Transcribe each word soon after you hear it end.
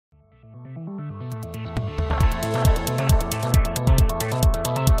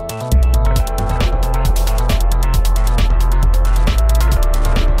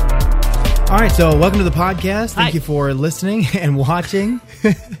right, so welcome to the podcast. Thank Hi. you for listening and watching.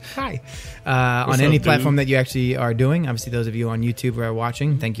 Hi. On any platform that you actually are doing. Obviously, those of you on YouTube who are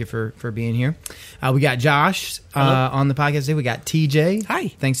watching, thank you for being here. We got Josh on the podcast today. We got TJ. Hi.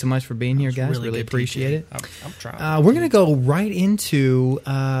 Thanks so much for being here, guys. Really good, appreciate it. I'm trying. We're going to go right into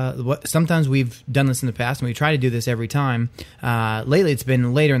what sometimes we've done this in the past, and we try to do this every time. Lately, it's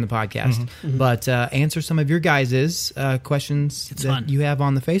been later in the podcast, but answer some of your guys' questions that fun. you have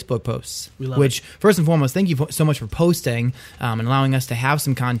on the Facebook posts. We love which, first and foremost, thank you so much for posting and allowing us to have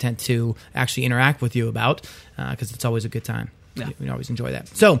some content to actually interact with you about, because it's always a good time. Yeah. We always enjoy that.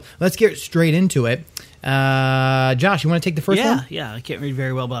 So let's get straight into it. Josh, you want to take the first one? Yeah, I can't read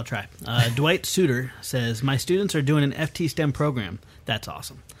very well, but I'll try. Dwight Suter says, my students are doing an FT STEM program. That's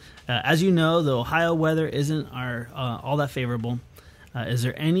awesome. As you know, the Ohio weather isn't all that favorable. Is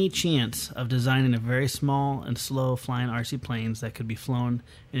there any chance of designing a very small and slow flying RC planes that could be flown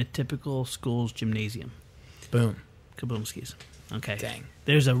in a typical school's gymnasium? Boom. Kaboom skis. Okay. Dang.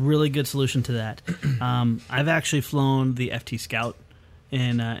 There's a really good solution to that. I've actually flown the FT Scout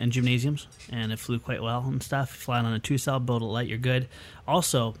in gymnasiums, and it flew quite well and stuff. Flying on a 2-cell, build it light, you're good.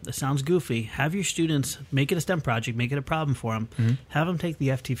 Also, it sounds goofy. Have your students make it a STEM project, make it a problem for them. Mm-hmm. Have them take the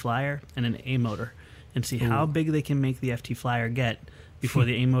FT Flyer and an A motor and see how big they can make the FT Flyer get before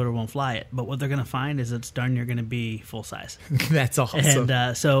the A motor won't fly it. But what they're going to find is it's darn near going to be full size. That's awesome.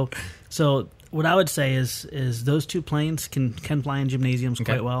 And so what I would say is those two planes can fly in gymnasiums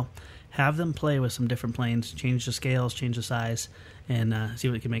quite well. Have them play with some different planes, change the scales, change the size, and see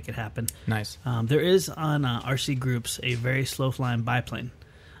what can make it happen. Nice. There is on RC Groups a very slow-flying biplane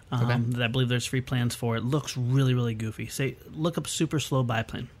that I believe there's free plans for. It looks really, really goofy. Look up super slow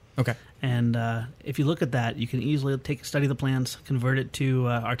biplane. Okay. And if you look at that, you can easily study the plans, convert it to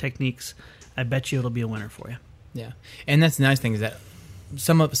our techniques. I bet you it'll be a winner for you. Yeah, and that's the nice thing is that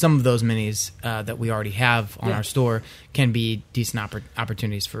some of those minis that we already have on our store can be decent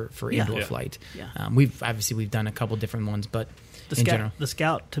opportunities for indoor flight. Yeah. We've done a couple different ones, but in general, the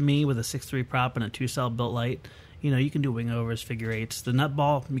Scout to me with a 6.3 prop and a 2-cell built light, you can do wing overs, figure eights. The nut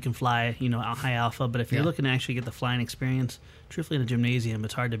ball you can fly, high alpha, but if you're looking to actually get the flying experience, truthfully in a gymnasium,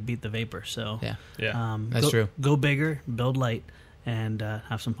 it's hard to beat the vapor. So that's true. Go bigger, build light, and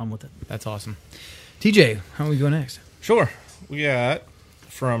have some fun with it. That's awesome. TJ, how do we go next? Sure. We got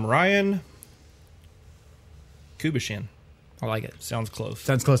from Ryan Kubishin. I like it. Sounds close.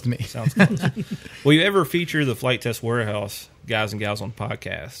 Sounds close to me. Sounds close. Will you ever feature the Flight Test Warehouse guys and gals on the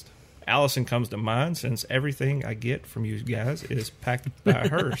podcast? Allison comes to mind since everything I get from you guys is packed by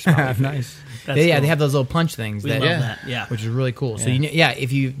her. Nice. That's They cool. have those little punch things. We love that. Yeah. Which is really cool. So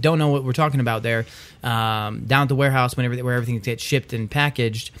if you don't know what we're talking about there, down at the warehouse where everything gets shipped and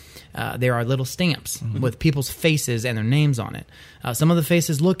packaged, there are little stamps with people's faces and their names on it. Some of the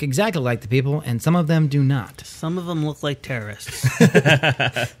faces look exactly like the people, and some of them do not. Some of them look like terrorists.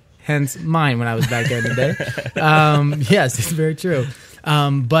 Hence mine when I was back there in the day. Yes, it's very true.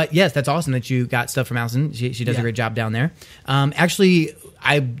 But yes, that's awesome that you got stuff from Allison. She does a great job down there. Actually,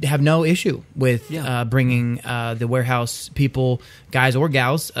 I have no issue with bringing the warehouse people, guys or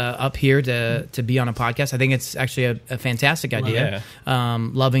gals, up here to be on a podcast. I think it's actually a fantastic idea.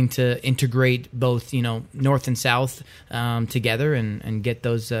 Loving to integrate both, North and South together and get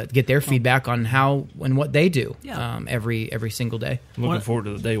their feedback on how and what they do every single day. Looking forward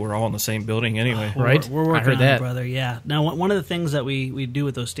to the day we're all in the same building anyway. Right? We're working I heard on that. it, brother. Yeah. Now, one of the things that we do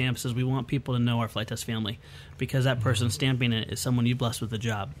with those stamps is we want people to know our Flight Test family, because that person stamping it is someone you blessed with the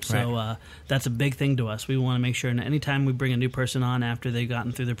job. So that's a big thing to us. We want to make sure that anytime we bring a new person on after they've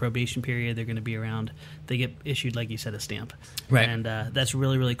gotten through their probation period, they're going to be around, they get issued, like you said, a stamp. Right. And that's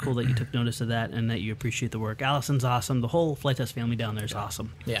really, really cool that you took notice of that and that you appreciate the work. Allison's awesome. The whole Flight Test family down there is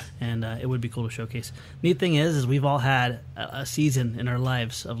awesome. Yeah. And it would be cool to showcase. Neat thing is we've all had a season in our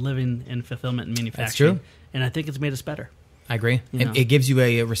lives of living in fulfillment and manufacturing. That's true. And I think it's made us better. I agree. It gives you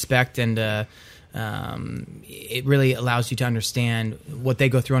a respect, and it really allows you to understand what they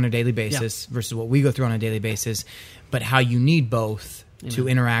go through on a daily basis versus what we go through on a daily basis, but how you need both to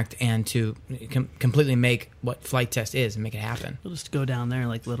interact and to completely make what Flight Test is and make it happen. We'll just go down there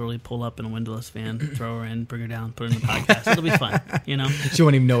and literally pull up in a windowless van, throw her in, bring her down, put her in the podcast. It'll be fun, She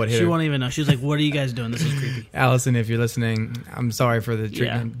won't even know what hit She her. won't even know. She's like, what are you guys doing? This is creepy. Allison, if you're listening, I'm sorry for the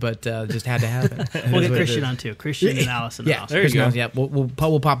treatment, but just had to happen. We'll get Christian on too. Christian and Allison. Yeah, there you go. Yeah,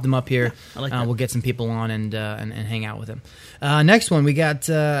 we'll pop them up here. I like that. We'll get some people on and hang out with them. Next one, we got,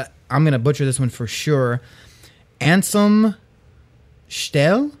 I'm going to butcher this one for sure, Ansem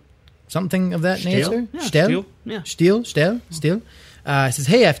Stell, something of that nature. Yeah. Stell? Yeah. Steel. It says,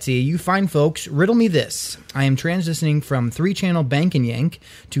 "Hey FT, you fine folks, riddle me this. I am transitioning from 3-channel bank and yank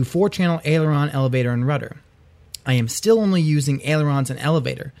to 4-channel aileron, elevator, and rudder. I am still only using ailerons and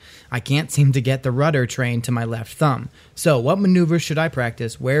elevator. I can't seem to get the rudder trained to my left thumb. So what maneuvers should I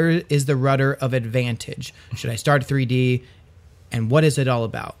practice? Where is the rudder of advantage? Should I start 3D? And what is it all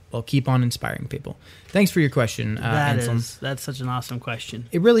about?" Well, keep on inspiring people. Thanks for your question, Anselm. That's such an awesome question.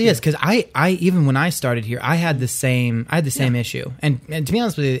 It really is, because I even when I started here, I had the same issue, and to be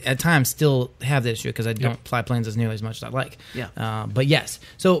honest with you, at times still have that issue because I don't fly planes as nearly as much as I like. Yeah. But yes.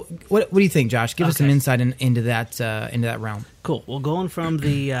 So what do you think, Josh? Give us some insight into that realm. Cool. Well, going from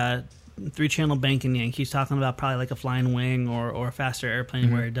the 3-channel bank and yank, he's talking about probably like a flying wing or a faster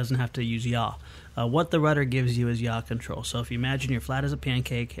airplane where it doesn't have to use yaw. What the rudder gives you is yaw control. So if you imagine you're flat as a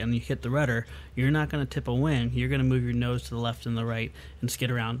pancake and you hit the rudder, you're not going to tip a wing. You're going to move your nose to the left and the right and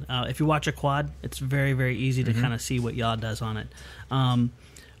skid around. If you watch a quad, it's very, very easy to kind of see what yaw does on it.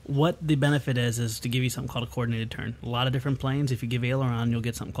 What the benefit is to give you something called a coordinated turn. A lot of different planes, if you give aileron, you'll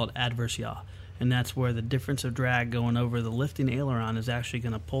get something called adverse yaw. And that's where the difference of drag going over the lifting aileron is actually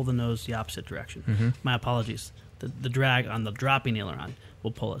going to pull the nose the opposite direction. My apologies. The drag on the dropping aileron will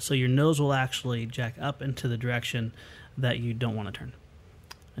pull it. So your nose will actually jack up into the direction that you don't want to turn.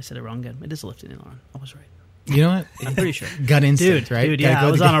 I said it wrong again. It is a lifting aileron. I was right. You know what? I'm pretty sure. Gut instinct, right? Dude, yeah, I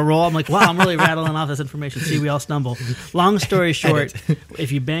was on a roll. I'm like, wow, I'm really rattling off this information. See, we all stumble. Long story short,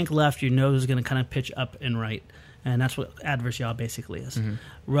 if you bank left, your nose is going to kind of pitch up and right. And that's what adverse yaw basically is.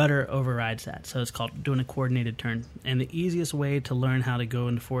 Rudder overrides that. So it's called doing a coordinated turn. And the easiest way to learn how to go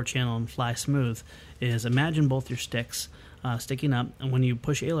into 4-channel and fly smooth is imagine both your sticks sticking up. And when you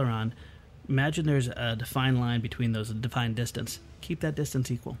push aileron, imagine there's a defined line between those, a defined distance. Keep that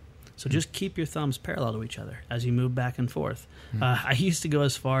distance equal. So just keep your thumbs parallel to each other as you move back and forth. I used to go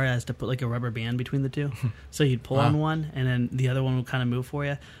as far as to put like a rubber band between the two. So you'd pull on one and then the other one will kind of move for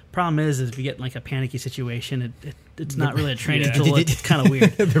you. Problem is if you get in like a panicky situation, it's not really a training tool. It's kind of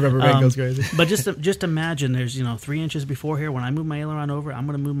weird. The rubber band goes crazy. But just imagine there's 3 inches before here. When I move my aileron over, I'm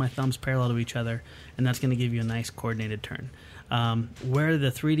going to move my thumbs parallel to each other, and that's going to give you a nice coordinated turn. Where the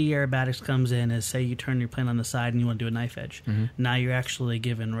 3D aerobatics comes in is, say you turn your plane on the side and you want to do a knife edge. Now you're actually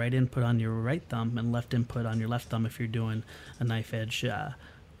given right input on your right thumb and left input on your left thumb if you're doing a knife edge to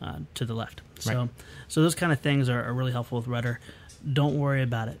the left. So those kind of things are really helpful with rudder. Don't worry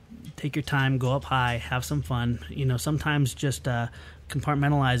about it. Take your time, go up high, have some fun. Sometimes just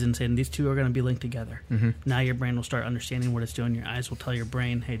compartmentalize and saying these two are going to be linked together. Now your brain will start understanding what it's doing. Your eyes will tell your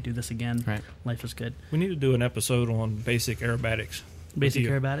brain, hey, do this again. Life is good. We need to do an episode on basic aerobatics. Basic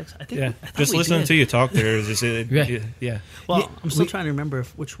aerobatics? I think. Yeah, I just listening to you talk there is yeah. Well, I'm still trying to remember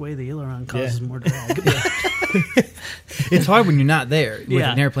which way the aileron causes more drag. It's hard when you're not there with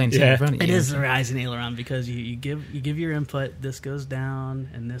an airplane sitting in front of you. It is the rising aileron because you give your input. This goes down,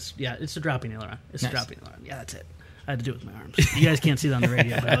 and this it's the dropping aileron. It's the dropping aileron. Yeah, that's it. I had to do it with my arms. You guys can't see that on the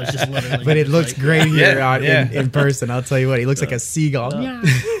radio, but I was just literally. But it looks great here in person. I'll tell you what, he looks like a seagull.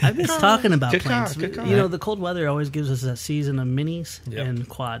 I miss talking about planes. The cold weather always gives us a season of minis and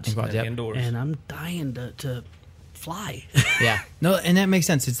quads. Indoors. And I'm dying to fly. No, and that makes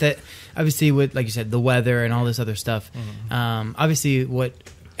sense. It's that obviously with, like you said, the weather and all this other stuff. Obviously, what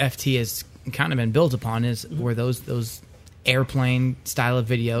FT has kind of been built upon were those airplane style of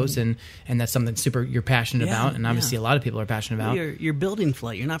videos, and that's something super you're passionate about, and obviously a lot of people are passionate about. You're building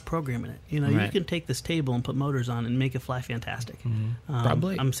flight. You're not programming it. You can take this table and put motors on and make it fly fantastic.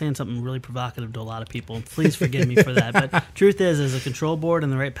 Probably. I'm saying something really provocative to a lot of people. Please forgive me for that. But truth is a control board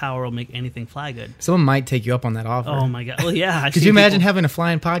and the right power will make anything fly good. Someone might take you up on that offer. Oh my god! Well, yeah. Could you imagine having a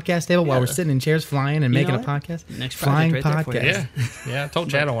flying podcast table while we're sitting in chairs flying and making a podcast? Next flying right podcast. I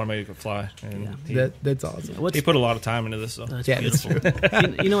told Chad I want to make it fly. And that's awesome. He put a lot of time into this. So. That's That's beautiful.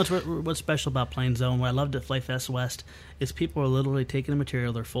 true. You know what's special about Plain Zone? What I loved at Flight Fest West is people are literally taking the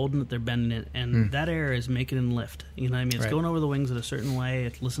material, they're folding it, they're bending it, and that air is making it lift. You know what I mean? It's going over the wings in a certain way.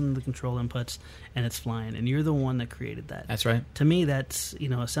 It's listening to the control inputs, and it's flying. And you're the one that created that. That's right. To me, that's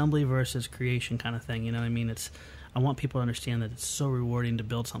assembly versus creation kind of thing. You know what I mean? I want people to understand that it's so rewarding to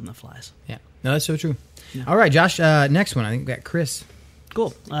build something that flies. Yeah. No, that's so true. Yeah. All right, Josh. Next one. I think we got Chris.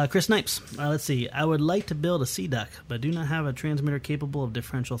 Cool. Chris Snipes. Let's see. I would like to build a Sea Duck, but do not have a transmitter capable of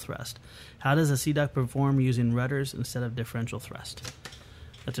differential thrust. How does a Sea Duck perform using rudders instead of differential thrust?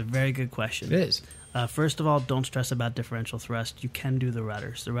 That's a very good question. It is. First of all, don't stress about differential thrust. You can do the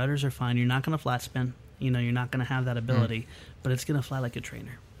rudders. The rudders are fine. You're not going to flat spin. You're not going to have that ability, but it's going to fly like a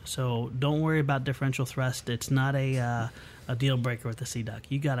trainer. So don't worry about differential thrust. It's not a deal breaker with the Sea Duck.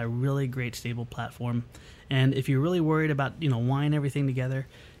 You got a really great stable platform. And if you're really worried about, wiring everything together,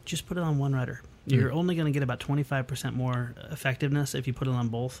 just put it on one rudder. You're only going to get about 25% more effectiveness if you put it on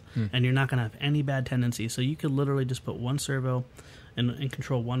both, and you're not going to have any bad tendencies. So you could literally just put one servo and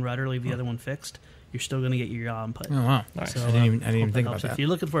control one rudder, leave the other one fixed. You're still going to get your yaw input. Oh, wow. Nice. So, I didn't even think about helps. that. If you're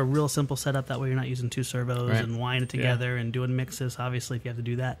looking for a real simple setup, that way you're not using two servos and wiring it together and doing mixes. Obviously, if you have to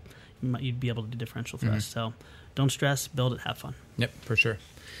do that, you'd be able to do differential thrust. So don't stress, build it, have fun. Yep, for sure.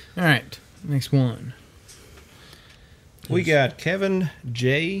 All right, next one. We got Kevin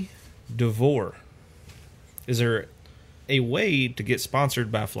J. DeVore. Is there a way to get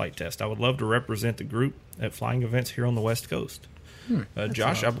sponsored by Flight Test? I would love to represent the group at flying events here on the West Coast.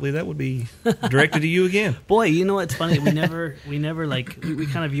 Josh, I believe that would be directed to you again. Boy, you know what's funny? We never we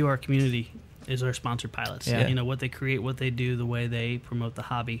kind of view our community as our sponsored pilots. Yeah. You know, what they create, what they do, the way they promote the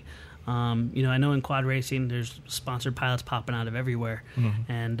hobby. You know, I know in quad racing, there's sponsored pilots popping out of everywhere,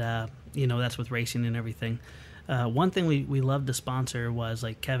 and you know, that's with racing and everything. One thing we loved to sponsor was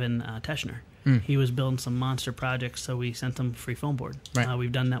like Kevin Teschner. He was building some monster projects, so we sent him a free foam board. Right.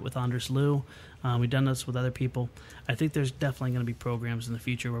 We've done that with Andres Liu. We've done this with other people. I think there's definitely going to be programs in the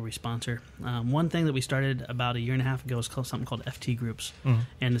future where we sponsor. One thing that we started about a year and a half ago is something called FT groups. And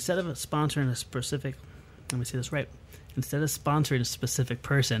instead of sponsoring a specific, let me say this right, instead of sponsoring a specific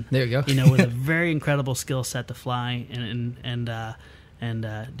person, There you go. you know, with a very incredible skill set to fly and to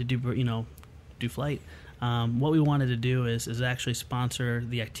do flight. What we wanted to do is actually sponsor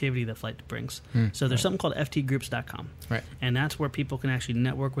the activity that flight brings. So there's something called ftgroups.com. Right. And that's where people can actually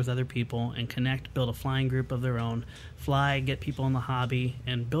network with other people and connect, build a flying group of their own, fly, get people in the hobby,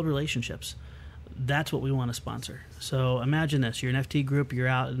 and build relationships. That's what we want to sponsor. So imagine this. You're an FT group. You're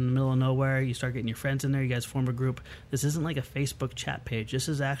out in the middle of nowhere. You start getting your friends in there. You guys form a group. This isn't like a Facebook chat page. This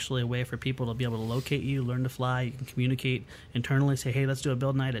is actually a way for people to be able to locate you, learn to fly. You can communicate internally, say, hey, let's do a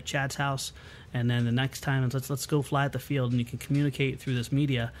build night at Chad's house. And then the next time, let's go fly at the field. And you can communicate through this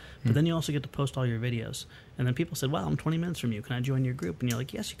media. But then you also get to post all your videos. And then people said, wow, I'm 20 minutes from you. Can I join your group? And you're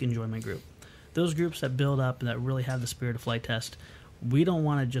like, yes, you can join my group. Those groups that build up and that really have the spirit of Flight Test, we don't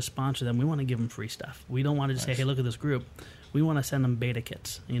want to just sponsor them. We want to give them free stuff. We don't want to just say, hey, look at this group. We want to send them beta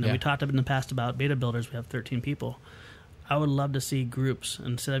kits. You know, we talked in the past about beta builders. We have 13 people. I would love to see groups,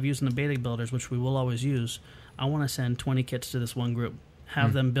 instead of using the beta builders, which we will always use, I want to send 20 kits to this one group.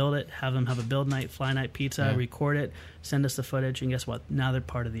 Have them build it, have them have a build night, fly night pizza, record it, send us the footage, and guess what? Now they're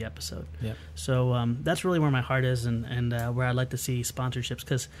part of the episode. Yep. So that's really where my heart is and where I'd like to see sponsorships,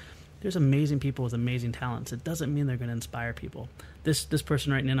 because there's amazing people with amazing talents. It doesn't mean they're going to inspire people. This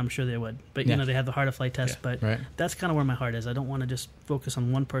person writing in, I'm sure they would. But, you know, they have the heart of Flight Test. But that's kind of where my heart is. I don't want to just focus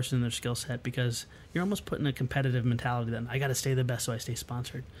on one person and their skill set, because you're almost putting a competitive mentality then. I got to stay the best so I stay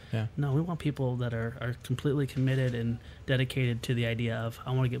sponsored. Yeah. No, we want people that are completely committed and dedicated to the idea of,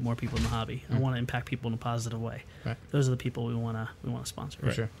 I want to get more people in the hobby. I want to impact people in a positive way. Right. Those are the people we want to sponsor.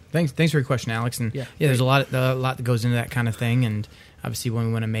 For sure. Thanks for your question, Alex. And there's a lot that goes into that kind of thing. And obviously, when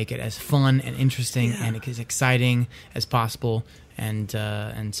we want to make it as fun and interesting and as exciting as possible, and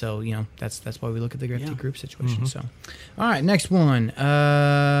so, you know, that's why we look at the FT group situation. So, all right, next one,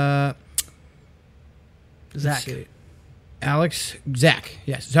 Zach. Zach,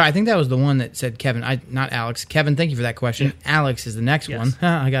 yes. So I think that was the one that said Kevin. Not Alex. Kevin, thank you for that question. Yeah. Alex is the next one.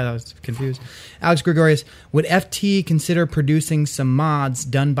 I was confused. Alex Gregorius, would FT consider producing some mods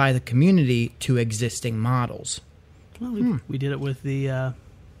done by the community to existing models? Well, we did it with the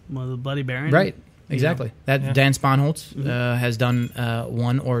Bloody Baron. Right, exactly. Dan Sponholtz has done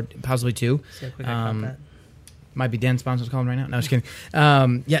one or possibly two. See how quick I caught that. Might be Dan Sponholtz calling right now. No, just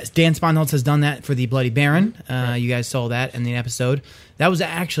kidding. Yes, Dan Sponholtz has done that for the Bloody Baron. You guys saw that in the episode. That was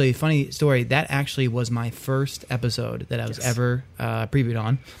actually a funny story. That actually was my first episode that I was ever previewed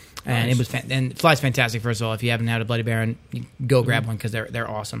on. And it was and flies fantastic. First of all, if you haven't had a Bloody Baron, you go grab one, because they're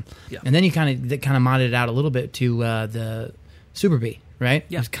awesome. Yeah. And then you kind of modded it out a little bit to the Super Bee, right?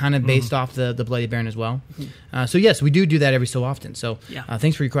 Yeah. It was kind of based off the Bloody Baron as well. So yes, we do that every so often. So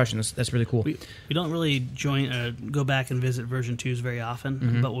thanks for your question. That's really cool. We don't really go back and visit version 2s very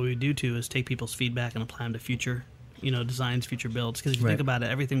often, but what we do too is take people's feedback and apply them to future, designs, future builds. Because if you think about it,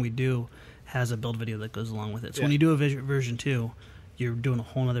 everything we do has a build video that goes along with it. So when you do a version 2, you're doing a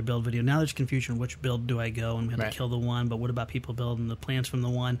whole other build video. Now there's confusion. Which build do I go? And we have to kill the one, but what about people building the plans from the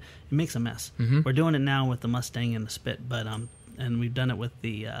one? It makes a mess. We're doing it now with the Mustang and the Spit, but and we've done it with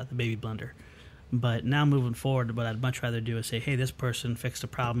the Baby Blender. But now moving forward, what I'd much rather do is say, hey, this person fixed a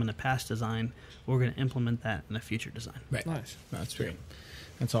problem in a past design. We're going to implement that in a future design. Right. Nice. That's great.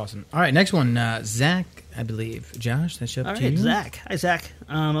 That's awesome. All right, next one, Zach, I believe. Josh, that's up All to right, you. Zach. Hi, Zach.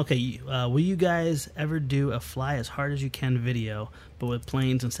 Okay, will you guys ever do a fly as hard as you can video, but with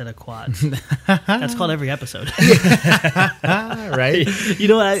planes instead of quads? That's called every episode. Right? You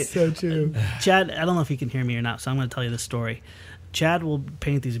know what? So true. Chad, I don't know if you can hear me or not, so I'm going to tell you this story. Chad will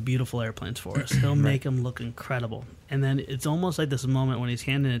paint these beautiful airplanes for us. He'll make them look incredible. And then it's almost like this moment when he's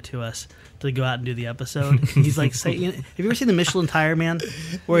handing it to us to go out and do the episode. He's like, have you ever seen the Michelin Tire Man?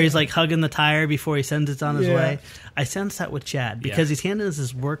 Where he's like hugging the tire before he sends it on his way? I sense that with Chad because he's handing us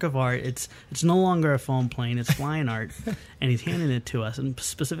this work of art. It's no longer a foam plane, it's flying art. And he's handing it to us, and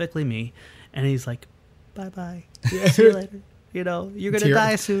specifically me. And he's like, bye-bye. See you later. You know, you're going to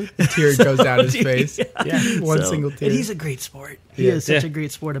die soon. A tear goes down his face. One So, single tear. And he's a great sport. He Yeah. is such a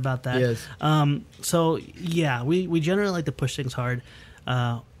great sport about that. Yes. So, yeah, we generally like to push things hard.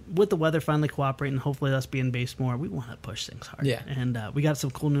 With the weather finally cooperating, hopefully us being based more, we want to push things hard. Yeah. And we got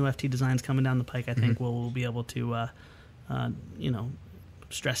some cool new FT designs coming down the pike. I think we'll be able to,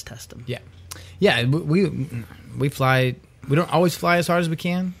 stress test them. Yeah. Yeah, we fly. We don't always fly as hard as we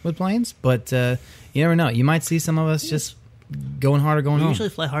can with planes, but you never know. You might see some of us just going hard or going We home. usually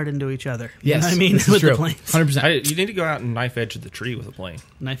fly hard into each other. You Yes, know what I mean? this is With true. the planes. 100%. You need to go out and knife edge the tree with a plane.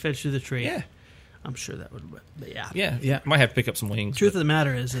 Knife edge through the tree. Yeah. I'm sure that would, but yeah. Yeah. Might have to pick up some wings. Truth of the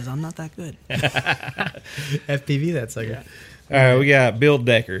matter is I'm not that good. FPV, that's like We got Bill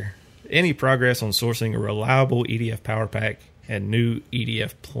Decker. Any progress on sourcing a reliable EDF power pack and new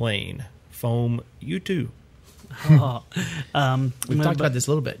EDF plane? Foam U2. We've talked about this a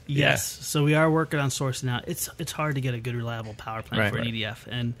little bit. Yes, so we are working on sourcing out. It's hard to get a good, reliable power plant Right, for an right. EDF,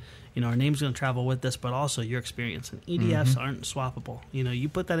 and our name's going to travel with this, but also your experience. And EDFs aren't swappable. You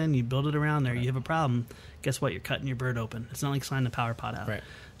put that in, you build it around there. You have a problem. Guess what? You're cutting your bird open. It's not like sliding the power pod out. Right.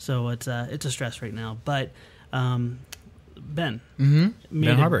 So it's a stress right now. But Ben Ben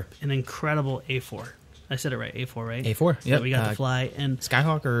made Harbor. an incredible A4. I said it right, A4, right? A4, That yep. we got to fly and.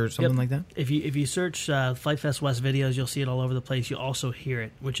 Skyhawk or something like that. If you search Flight Fest West videos, you'll see it all over the place. You also hear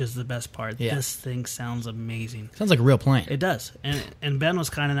it, which is the best part. Yeah. This thing sounds amazing. Sounds like a real plane. It does. And Ben was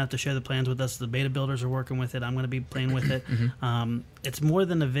kind enough to share the plans with us. The beta builders are working with it. I'm going to be playing with it. It's more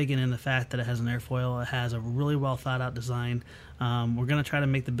than a Vigan in the fact that it has an airfoil. It has a really well thought out design. We're going to try to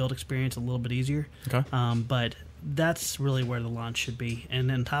make the build experience a little bit easier. Okay. But that's really where the launch should be. And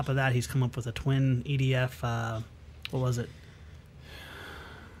on top of that, he's come up with a twin EDF. What was it?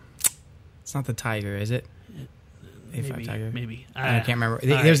 It's not the Tiger, is it? A5 Tiger. Maybe. I can't remember. all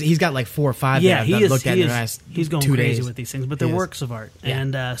right. He's got like 4 or 5 Yeah, that he I've is. looked at He in the is. last He's going 2 crazy days. with these things, but He they're is. works of art, Yeah.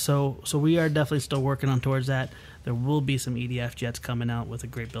 and so we are definitely still working on towards that. There will be some EDF jets coming out with a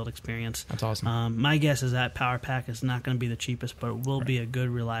great build experience. That's awesome. My guess is that power pack is not going to be the cheapest, but it will be a good,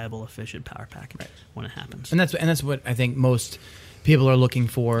 reliable, efficient power pack when it happens. And that's what I think most people are looking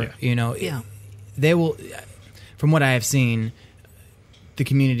for. Yeah. They will, from what I have seen, the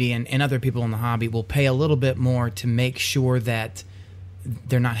community and other people in the hobby will pay a little bit more to make sure that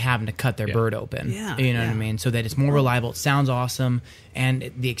they're not having to cut their bird open. Yeah, You know what I yeah. mean? So that it's more reliable, it sounds awesome,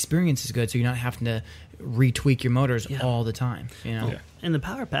 and the experience is good, so you're not having to retweak your motors all the time. Yeah. And the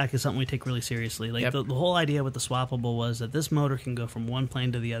power pack is something we take really seriously. Like Yep. the whole idea with the swappable was that this motor can go from one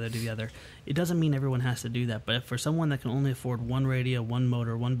plane to the other. It doesn't mean everyone has to do that, but for someone that can only afford one radio, one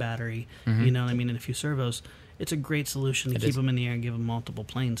motor, one battery, you know what I mean, and a few servos, it's a great solution to keep them in the air and give them multiple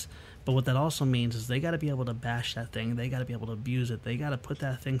planes. But what that also means is they got to be able to bash that thing. They got to be able to abuse it. They got to put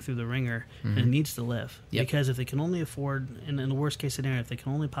that thing through the ringer, and it needs to live. Yep. Because if they can only afford, and in the worst case scenario, if they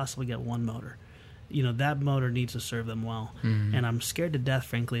can only possibly get one motor, that motor needs to serve them well. And I'm scared to death,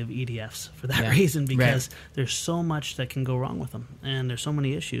 frankly, of EDFs for that reason, because there's so much that can go wrong with them, and there's so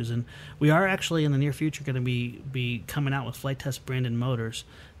many issues. And we are actually in the near future going to be coming out with Flight Test branded motors,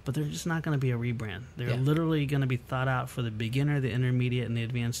 but they're just not going to be a rebrand. They're literally going to be thought out for the beginner, the intermediate, and the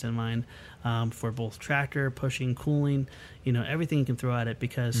advanced in mind, for both tractor, pushing, cooling, everything you can throw at it,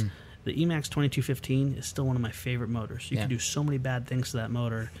 because the Emax 2215 is still one of my favorite motors. You can do so many bad things to that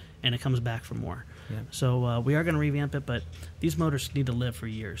motor, and it comes back for more. Yeah. So we are going to revamp it, but these motors need to live for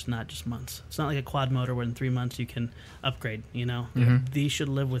years, not just months. It's not like a quad motor where in 3 months you can upgrade, These should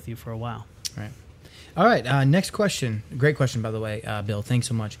live with you for a while. Right. All right. Next question. Great question, by the way, Bill. Thanks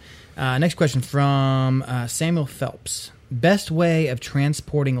so much. Next question from Samuel Phelps. Best way of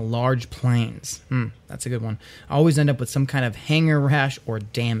transporting large planes? That's a good one. Always end up with some kind of hangar rash or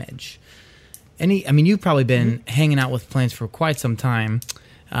damage. You've probably been hanging out with planes for quite some time.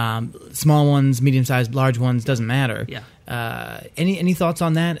 Small ones, medium-sized, large ones, doesn't matter. Yeah. Any thoughts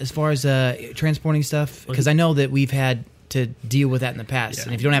on that as far as transporting stuff? Because I know that we've had to deal with that in the past. Yeah.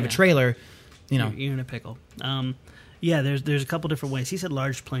 And if you don't have a trailer, You're in a pickle. Yeah, there's a couple different ways. He said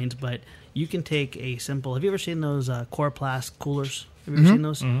large planes, but you can take a simple. Have you ever seen those Coroplast coolers? Have you ever seen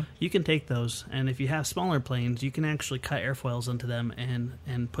those? Mm-hmm. You can take those, and if you have smaller planes, you can actually cut airfoils into them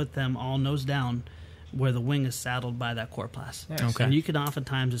and put them all nose down where the wing is saddled by that Coroplast. Nice. Okay. And you can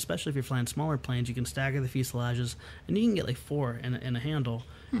oftentimes, especially if you're flying smaller planes, you can stagger the fuselages, and you can get like 4 in a handle,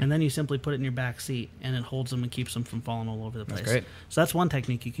 and then you simply put it in your back seat, and it holds them and keeps them from falling all over the place. That's great. So that's one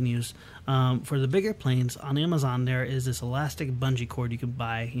technique you can use. For the bigger planes, on Amazon there is this elastic bungee cord you can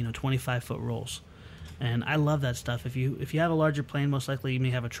buy, 25-foot rolls. And I love that stuff. If you have a larger plane, most likely you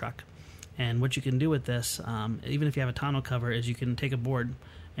may have a truck. And what you can do with this, even if you have a tonneau cover, is you can take a board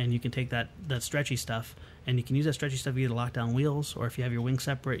and you can take that stretchy stuff, and you can use that stretchy stuff either to lock down wheels, or if you have your wings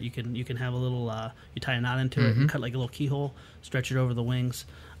separate, you can have a little you tie a knot into it and cut like a little keyhole, stretch it over the wings,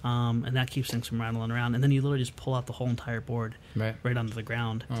 and that keeps things from rattling around. And then you literally just pull out the whole entire board right onto the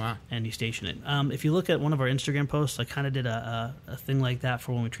ground, and you station it. If you look at one of our Instagram posts, I kind of did a thing like that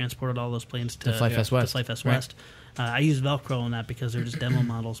for when we transported all those planes to FlightFest West. To FlightFest West. I use Velcro on that because they're just demo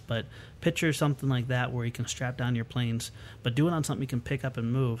models, but picture something like that where you can strap down your planes, but do it on something you can pick up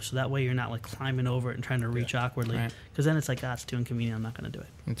and move, so that way you're not like climbing over it and trying to reach awkwardly, because then it's like, it's too inconvenient, I'm not going to do it.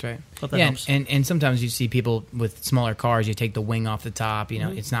 That's right. Hope that helps. And sometimes you see people with smaller cars, you take the wing off the top,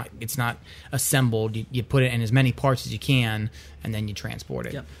 it's not assembled, you put it in as many parts as you can, and then you transport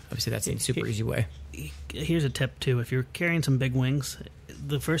it. Yep. Obviously that's a super easy way. Here's a tip too: if you're carrying some big wings,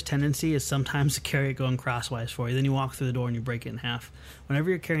 the first tendency is sometimes to carry it going crosswise for you. Then you walk through the door and you break it in half. Whenever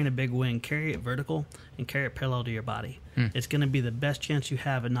you're carrying a big wing, carry it vertical and carry it parallel to your body. It's going to be the best chance you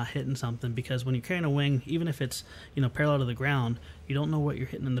have at not hitting something, because when you're carrying a wing, even if it's parallel to the ground, you don't know what you're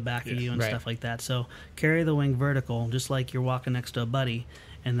hitting in the back of you and stuff like that. So carry the wing vertical, just like you're walking next to a buddy,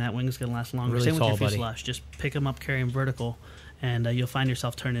 and that wing's going to last longer. Really Same with your tall fuselage. Just pick them up, carry them vertical, and you'll find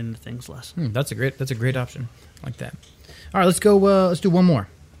yourself turning into things less. That's a great option. I like that. All right, let's go. Let's do one more,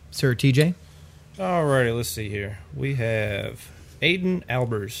 Sir TJ. Alrighty, let's see here. We have Aiden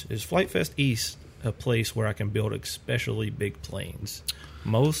Albers. Is FlightFest East a place where I can build especially big planes?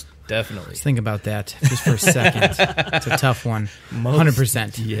 Most definitely. Let's think about that just for a second. It's a tough one.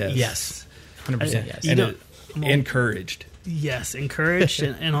 100%. Yes. 100% yes. And encouraged. Yes, encouraged,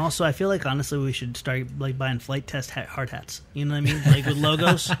 and also I feel like honestly we should start like buying flight test hard hats. You know what I mean, like with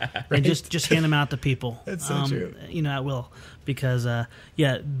logos, and just hand them out to people. That's so true. At will, because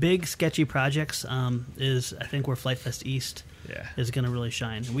big sketchy projects is I think where FlightFest East is going to really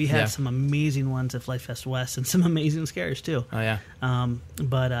shine. We have some amazing ones at FlightFest West and some amazing scares too. Oh yeah.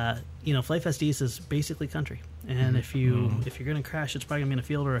 But FlightFest East is basically country, and if you're going to crash, it's probably going to be in a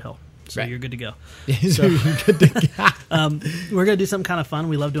field or a hill. So you're good to go. So you're good to go. We're going to do something kind of fun.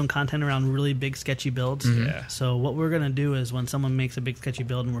 We love doing content around really big, sketchy builds. Yeah. So what we're going to do is when someone makes a big, sketchy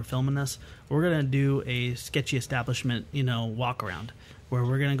build and we're filming this, we're going to do a sketchy establishment, walk around, where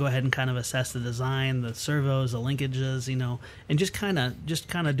we're going to go ahead and kind of assess the design, the servos, the linkages, and just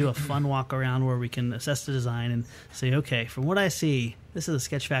kind of do a fun walk around where we can assess the design and say, okay, from what I see, this is a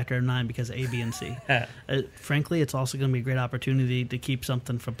sketch factor of 9 because A, B, and C. Frankly, it's also going to be a great opportunity to keep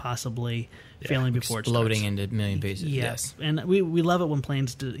something from possibly failing before exploding it starts. into a million pieces. Yes, and we love it when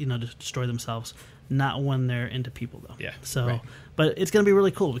planes destroy themselves. Not when they're into people, though. Yeah. So, but it's going to be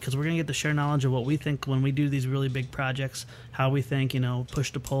really cool because we're going to get to share knowledge of what we think when we do these really big projects. How we think,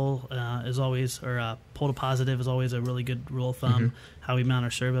 push to pull is always, or pull to positive is always a really good rule of thumb. How we mount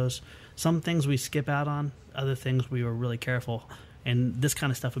our servos. Some things we skip out on. Other things we were really careful. And this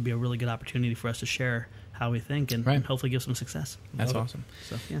kind of stuff would be a really good opportunity for us to share how we think and hopefully give some success. That's awesome.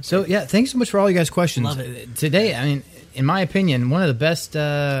 So thanks so much for all you guys' questions. Love it. Today. I mean, in my opinion, one of the best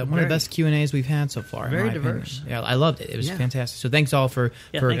Q&As we've had so far. Very in my diverse. Opinion. Yeah, I loved it. It was fantastic. So thanks all for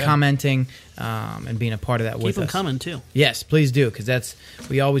commenting and being a part of that with us. Keep them coming too. Yes, please do, because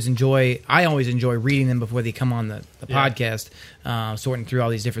I always enjoy reading them before they come on the podcast, sorting through all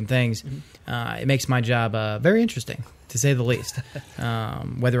these different things. It makes my job very interesting, to say the least.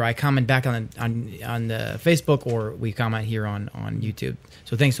 Whether I comment back on the Facebook or we comment here on YouTube.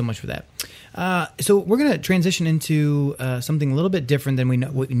 So thanks so much for that. So we're going to transition into something a little bit different than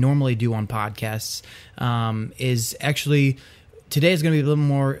what we normally do on podcasts. Is actually today is going to be a little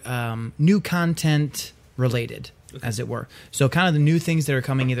more new content related, as it were. So kind of the new things that are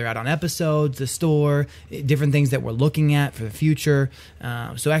coming either out on episodes, the store, different things that we're looking at for the future.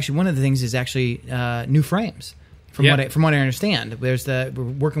 So actually one of the things is actually new frames. From what I understand, we're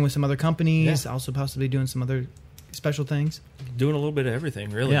working with some other companies, also possibly doing some other special things. Doing a little bit of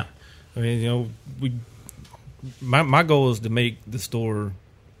everything, really. Yeah. I mean, my goal is to make the store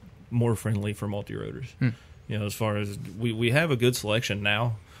more friendly for multi-rotors. As far as we have a good selection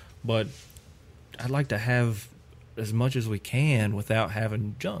now, but I'd like to have as much as we can without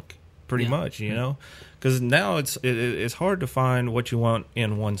having junk, pretty Yeah. much, you know? Because now it's hard to find what you want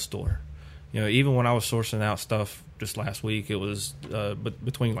in one store. You know, even when I was sourcing out stuff just last week, it was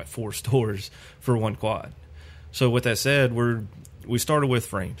between like 4 stores for one quad. So with that said, we started with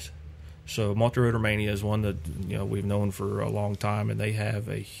frames. So Multi-Rotor Mania is one that, you know, we've known for a long time, and they have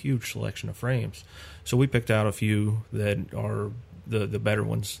a huge selection of frames. So we picked out a few that are the better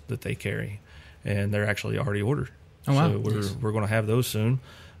ones that they carry, and they're actually already ordered. Oh, wow. So Nice. we're going to have those soon.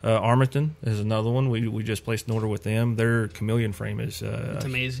 Armington is another one. We just placed an order with them. Their Chameleon frame is It's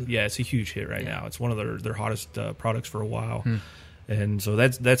amazing. Yeah, it's a huge hit right Yeah. now. It's one of their hottest products for a while, and so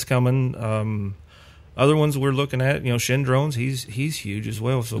that's coming. Other ones we're looking at, you know, Shin Drones. He's huge as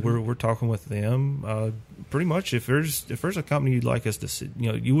well. So we're talking with them. Pretty much, if there's a company you'd like us to,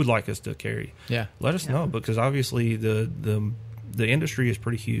 you would like us to carry, Yeah. let us know, because obviously the industry is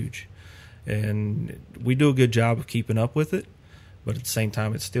pretty huge, and we do a good job of keeping up with it. But at the same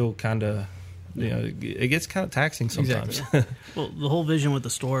time, it's still kind of, you know, it gets kind of taxing sometimes. Exactly. Well, the whole vision with the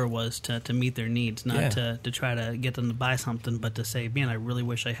store was to meet their needs, not Yeah. to try to get them to buy something, but to say, man, I really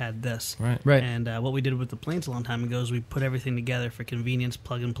wish I had this. Right. Right. And what we did with the planes a long time ago is we put everything together for convenience,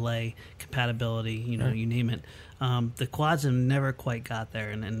 plug and play, compatibility, you know, Right. you name it. The quads have never quite got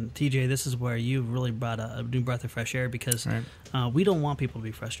there. And TJ, this is where you really brought a new breath of fresh air, because Right. we don't want people to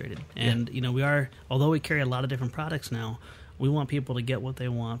be frustrated. And, you know, although we carry a lot of different products now, we want people to get what they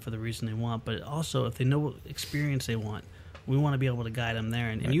want for the reason they want, but also if they know what experience they want, we want to be able to guide them there.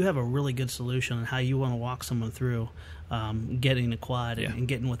 And you have a really good solution on how you want to walk someone through getting a quad and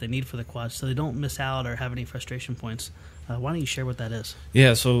getting what they need for the quad, so they don't miss out or have any frustration points. Why don't you share what that is?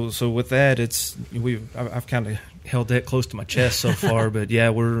 Yeah, so with that, I've kind of held that close to my chest so far, but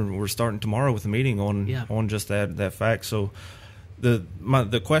yeah, we're starting tomorrow with a meeting on just that fact. So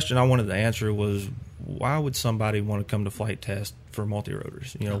the question I wanted to answer was, why would somebody want to come to Flight Test for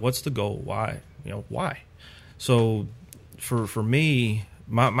multi-rotors? You know, what's the goal? Why? You know, why? So for me,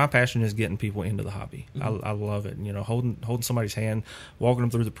 my passion is getting people into the hobby. Mm-hmm. I love it. You know, holding somebody's hand, walking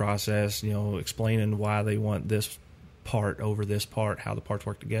them through the process, you know, explaining why they want this part over this part, how the parts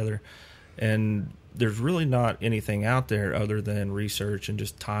work together. And there's really not anything out there other than research and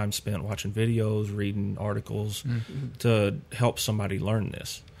just time spent watching videos, reading articles to help somebody learn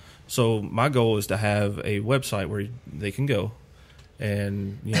this. So my goal is to have a website where they can go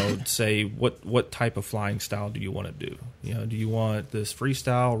and, you know, say what type of flying style do you want to do? You know, do you want this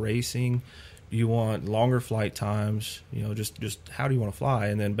freestyle racing? Do you want longer flight times? You know, just how do you want to fly?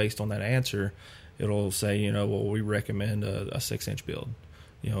 And then based on that answer, it'll say, you know, well, we recommend a 6-inch build,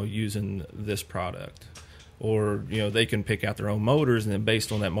 you know, using this product. Or, you know, they can pick out their own motors, and then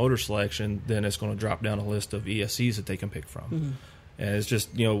based on that motor selection, then it's going to drop down a list of ESCs that they can pick from. Mm-hmm. And it's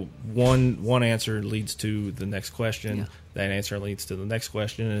just, you know, one answer leads to the next question. Yeah. That answer leads to the next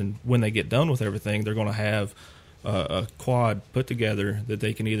question. And when they get done with everything, they're going to have a quad put together that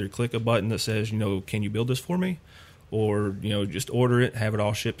they can either click a button that says, you know, can you build this for me? Or, you know, just order it, have it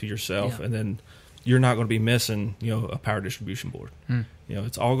all shipped to yourself. Yeah. And then you're not going to be missing, you know, a power distribution board. You know,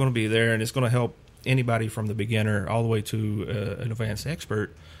 it's all going to be there, and it's going to help anybody from the beginner all the way to an advanced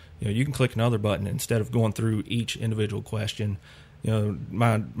expert. You know, you can click another button instead of going through each individual question. You know,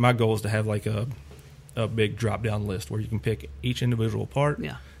 my goal is to have like a big drop down list where you can pick each individual part.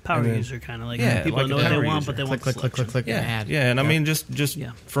 Yeah, power And then- user kind of like Yeah, people like know a what they power want, user. but they want Click, the click, click, selection. click, click, and Yeah, add. yeah, and I mean, just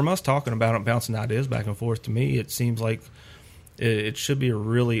Yeah. from us talking about it, bouncing ideas back and forth, to me, it seems like it should be a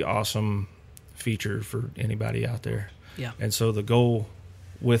really awesome feature for anybody out there. Yeah. And so the goal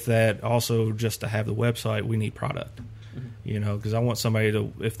with that, also just to have the website, we need product. You know, because I want somebody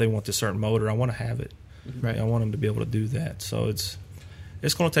to, if they want this certain motor, I want to have it. Right. I want them to be able to do that. So it's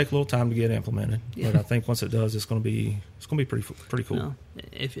going to take a little time to get implemented, but I think once it does, it's going to be pretty cool. No,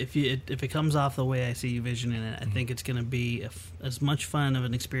 if it comes off the way I see you visioning it, I think it's going to be as much fun of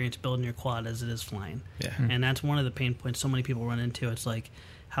an experience building your quad as it is flying. Yeah. And that's one of the pain points so many people run into. It's like,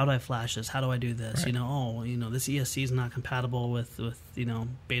 how do I flash this? How do I do this? Right. You know, this ESC is not compatible with you know,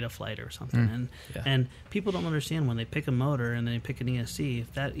 Beta Flight or something. And people don't understand when they pick a motor and they pick an ESC.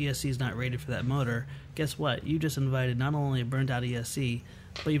 If that ESC is not rated for that motor, guess what? You just invited not only a burned out ESC,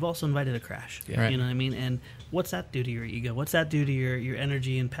 but you've also invited a crash. Yeah. Right. You know what I mean? And what's that do to your ego? What's that do to your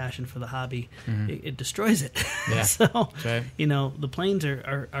energy and passion for the hobby? It destroys it. Yeah. So, right. you know, the planes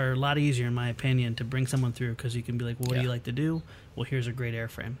are a lot easier, in my opinion, to bring someone through, because you can be like, well, what do Yeah. you like to do? Well, here's a great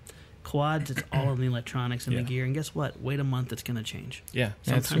airframe. Quads, it's all in the electronics and Yeah. the gear. And guess what? Wait a month, it's going to change. Yeah.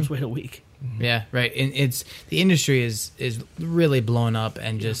 That's Sometimes true. wait a week. Yeah, right. And it's the industry is really blowing up,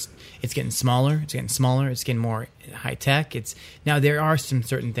 and just it's getting smaller. It's getting smaller. It's getting more high tech. It's now there are some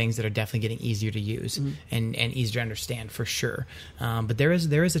certain things that are definitely getting easier to use and easier to understand for sure. But there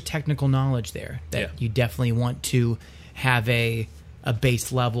is a technical knowledge there that Yeah. you definitely want to have a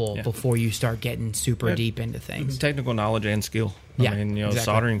base level Yeah. before you start getting super Yeah. deep into things. Technical knowledge and skill. Yeah, I mean, exactly.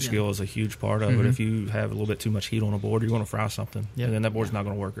 soldering Yeah. skill is a huge part of it. If you have a little bit too much heat on a board, you're going to fry something, Yep. and then that board's not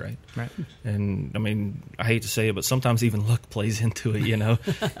going to work right. Right. And I mean, I hate to say it, but sometimes even luck plays into it.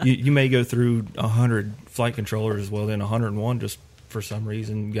 You may go through 100 flight controllers, well, then 101 just for some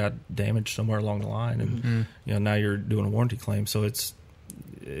reason got damaged somewhere along the line, and now you're doing a warranty claim. So it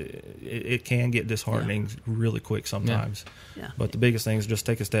can get disheartening really quick sometimes. Yeah. But the biggest thing is just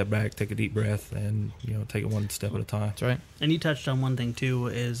take a step back, take a deep breath, and take it one step at a time. That's right. And you touched on one thing too,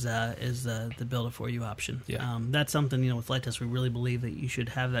 is the build it for you option. Yeah. That's something with Flight Test we really believe that you should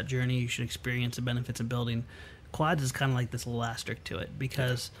have that journey. You should experience the benefits of building. Quads is kind of like this little asterisk to it,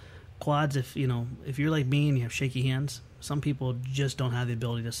 because quads, if you're like me and you have shaky hands, some people just don't have the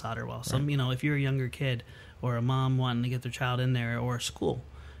ability to solder well. Some if you're a younger kid or a mom wanting to get their child in there, or a school,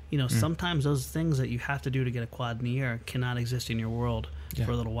 sometimes those things that you have to do to get a quad in the air cannot exist in your world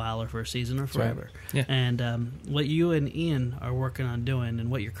for a little while, or for a season, or forever. Yeah. And what you and Ian are working on doing, and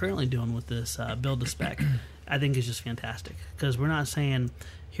what you're currently doing with this build to spec, I think is just fantastic. Because we're not saying,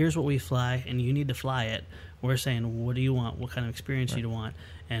 here's what we fly and you need to fly it. We're saying, what do you want? What kind of experience do you want?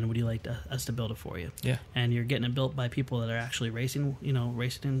 And would you like us to build it for you? Yeah. And you're getting it built by people that are actually racing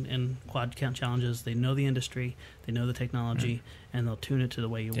in quad count challenges. They know the industry, they know the technology, and they'll tune it to the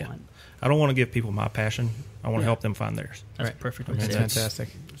way you want. I don't want to give people my passion. I want to help them find theirs. That's Right. perfect. I mean, way to That's say it. fantastic.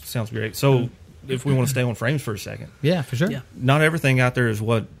 Sounds great. So if we want to stay on frames for a second, Yeah, for sure. Yeah. not everything out there is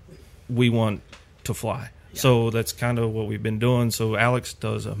what we want to fly. So that's kind of what we've been doing. So Alex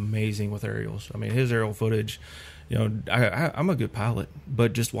does amazing with aerials. I mean, his aerial footage, I'm a good pilot,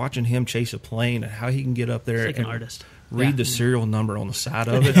 but just watching him chase a plane and how he can get up there It's like an and artist. read the serial number on the side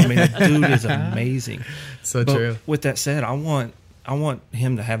of it. I mean, the dude is amazing. So But true. with that said, I want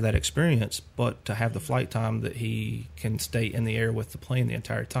him to have that experience, but to have the flight time that he can stay in the air with the plane the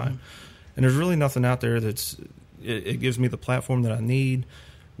entire time. And there's really nothing out there it gives me the platform that I need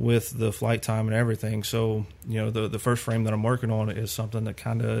with the flight time and everything. So, the first frame that I'm working on is something that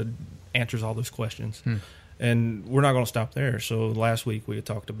kind of answers all those questions. And we're not going to stop there. So last week we had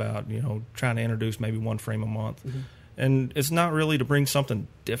talked about, trying to introduce maybe one frame a month. And it's not really to bring something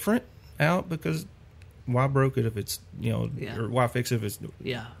different out, because why broke it if it's, or why fix it if it's,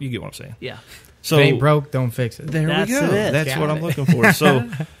 Yeah. you get what I'm saying. Yeah. So if it ain't broke, don't fix it. there That's we go. it. That's Got what I'm it. looking for. So,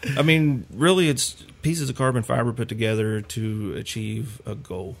 I mean, really, it's pieces of carbon fiber put together to achieve a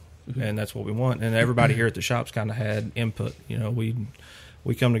goal, and that's what we want. And everybody here at the shop's kind of had input.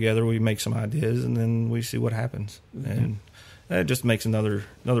 We come together, we make some ideas, and then we see what happens, and that just makes another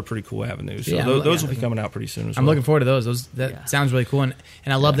pretty cool avenue. So Yeah, those will be coming out pretty soon as I'm well. looking forward to those. That sounds really cool, and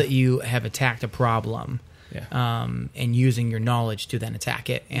I love that you have attacked a problem, and using your knowledge to then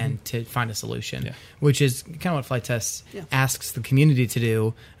attack it and to find a solution, which is kind of what Flight Test asks the community to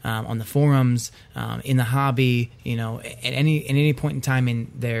do on the forums, in the hobby. At any point in time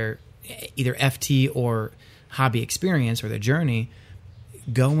in their either FT or hobby experience or their journey,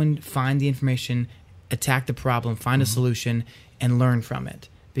 go and find the information, attack the problem, find a solution, and learn from it.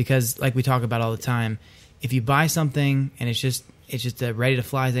 Because, like we talk about all the time, if you buy something and it's just a ready to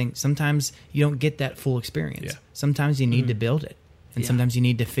fly thing, sometimes you don't get that full experience. Yeah. Sometimes you need to build it, and sometimes you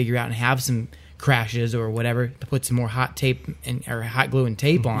need to figure out and have some crashes or whatever to put some more hot tape or hot glue and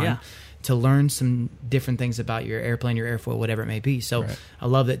tape on. To learn some different things about your airplane, your airfoil, whatever it may be. So I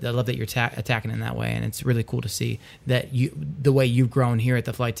love that you're attacking in that way, and it's really cool to see that the way you've grown here at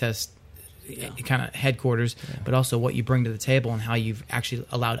the Flight Test kind of headquarters, but also what you bring to the table and how you've actually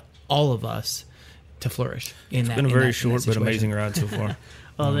allowed all of us to flourish. It's been a very short but amazing ride so far.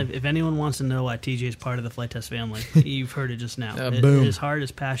 Well, if anyone wants to know why TJ is part of the Flight Test family, you've heard it just now. Boom. His heart,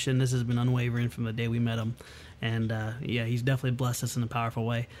 his passion, this has been unwavering from the day we met him. And, he's definitely blessed us in a powerful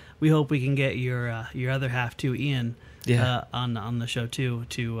way. We hope we can get your other half, too, Ian, on the show, too,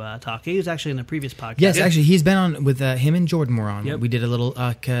 to talk. He was actually in the previous podcast. Yes, actually, he's been on with him and Jordan were on. Yep. We did a little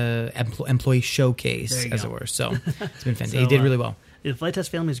employee showcase, as it were. So it's been fantastic. He did really well. The Flight Test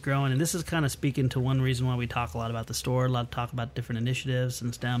family is growing, and this is kind of speaking to one reason why we talk a lot about the store, a lot of talk about different initiatives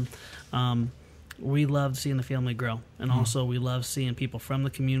and STEM. We love seeing the family grow, and also we love seeing people from the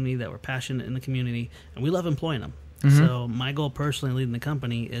community that were passionate in the community, and we love employing them. So my goal personally leading the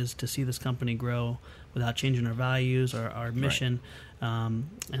company is to see this company grow without changing our values or our mission.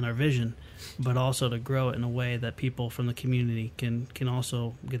 and our vision, but also to grow it in a way that people from the community can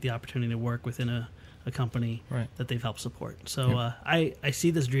also get the opportunity to work within a company that they've helped support. So I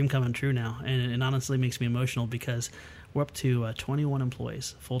see this dream coming true now, and it honestly makes me emotional because we're up to 21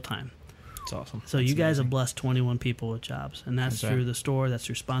 employees full-time. It's awesome. So you guys have blessed 21 people with jobs, and that's through the store, that's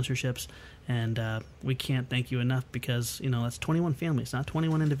through sponsorships, and we can't thank you enough because, that's 21 families, not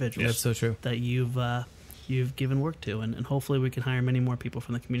 21 individuals. Yeah, that's so true. That you've given work to, and hopefully we can hire many more people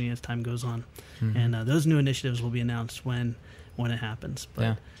from the community as time goes on. Mm-hmm. And those new initiatives will be announced when it happens.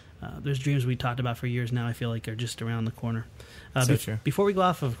 But there's dreams we talked about for years now I feel like are just around the corner. True. Before we go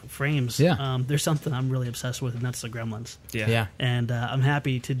off of frames, there's something I'm really obsessed with, and that's the Gremlins. Yeah. And I'm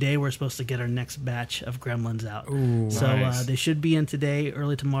happy today we're supposed to get our next batch of Gremlins out. Ooh, so nice. they should be in today,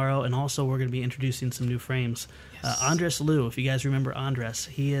 early tomorrow, and also we're going to be introducing some new frames. Yes. Andres Liu, if you guys remember Andres,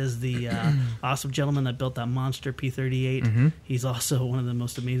 he is the awesome gentleman that built that monster P-38. Mm-hmm. He's also one of the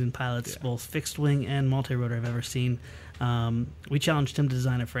most amazing pilots, both fixed wing and multi-rotor I've ever seen. We challenged him to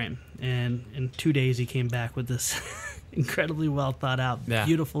design a frame, and in 2 days he came back with this incredibly well thought out,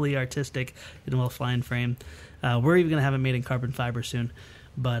 beautifully artistic and well flying frame. We're even going to have it made in carbon fiber soon,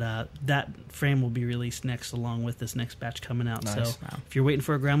 but that frame will be released next along with this next batch coming out. Nice. So if you're waiting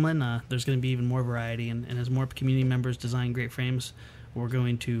for a Gremlin, there's going to be even more variety, and as more community members design great frames, we're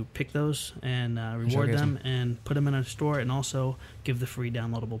going to pick those and reward them and put them in our store, and also give the free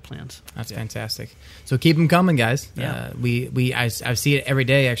downloadable plans. That's fantastic. So keep them coming, guys. Yeah. I see it every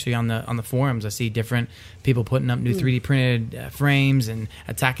day actually on the forums. I see different people putting up new 3D printed frames and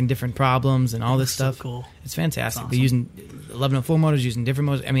attacking different problems and all this stuff. So cool. It's fantastic. Awesome. They're using 1104 motors, using different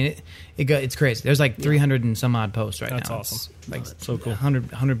motors. I mean, it's crazy. There's like 300 and some odd posts right now. That's awesome. It's like so cool.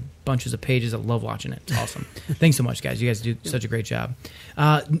 100 bunches of pages. I love watching it. It's awesome. Thanks so much, guys. You guys do such a great job.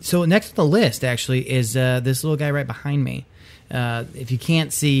 So next on the list actually is this little guy right behind me. If you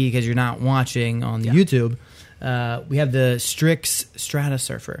can't see because you're not watching on the YouTube, we have the Strix Strata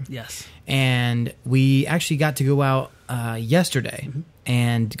Surfer. Yes. And we actually got to go out yesterday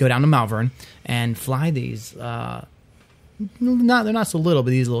and go down to Malvern and fly these. They're not so little, but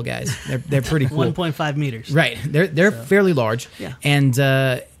these little guys, they're pretty cool. 1.5 meters. Right. They're fairly large. Yeah. And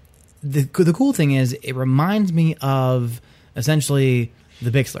the cool thing is, it reminds me of essentially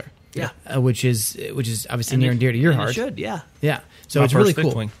the Bixler. Yeah. Which is obviously near and dear to your heart. It should, yeah. Yeah. So My it's really first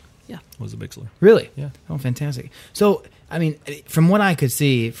cool. fixed wing Yeah. was a Bixler. Really? Yeah. Oh, fantastic. So, I mean, from what I could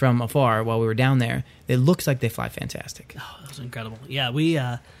see from afar while we were down there, it looks like they fly fantastic. Oh, that was incredible. Yeah, we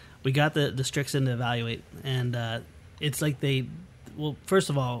got the Strix in to evaluate, and it's like well, first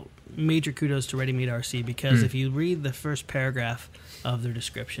of all, major kudos to Ready Made RC, because if you read the first paragraph of their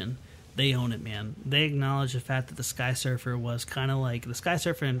description, they own it, man. They acknowledge the fact that the Sky Surfer was kind of like the Sky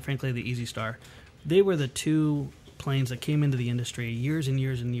Surfer and frankly the Easy Star. They were the two planes that came into the industry years and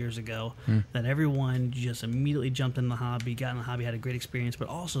years and years ago that everyone just immediately jumped in the hobby, got in the hobby, had a great experience, but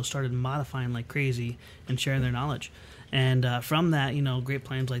also started modifying like crazy and sharing their knowledge. And from that, great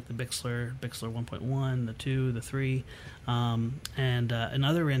planes like the Bixler 1.1, the 2, the 3, and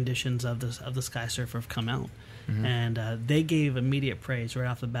other renditions of the Sky Surfer have come out. And they gave immediate praise right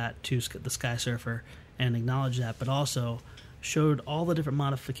off the bat to the Sky Surfer and acknowledged that, but also showed all the different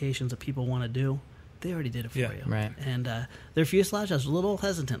modifications that people want to do. They already did it for you. Right. And their fuselage, I was a little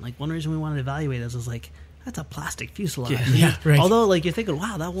hesitant. Like, one reason we wanted to evaluate this was like, that's a plastic fuselage. Yeah, right. Although, like, you're thinking,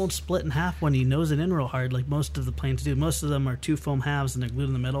 wow, that won't split in half when you nose it in real hard, like most of the planes do. Most of them are two foam halves and they're glued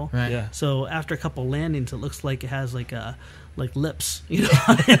in the middle. Right. Yeah. So after a couple landings, it looks like it has like lips. It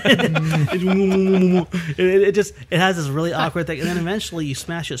has this really awkward thing, and then eventually you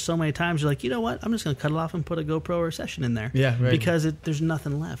smash it so many times, you're like, you know what? I'm just going to cut it off and put a GoPro or a Session in there. Yeah, right. Because there's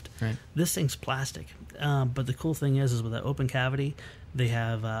nothing left. Right. This thing's plastic. But the cool thing is with that open cavity, they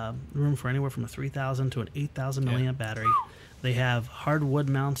have room for anywhere from a 3,000 to an 8,000 milliamp battery. They have hardwood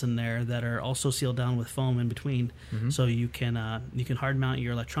mounts in there that are also sealed down with foam in between, so you can hard mount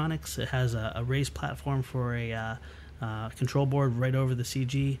your electronics. It has a raised platform for a control board right over the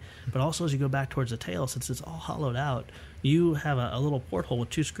CG, but also as you go back towards the tail, since it's all hollowed out, you have a little porthole with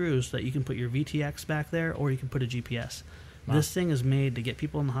 2 screws that you can put your VTX back there, or you can put a GPS. Wow. This thing is made to get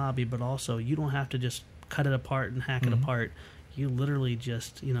people in the hobby, but also you don't have to just cut it apart and hack it apart. You literally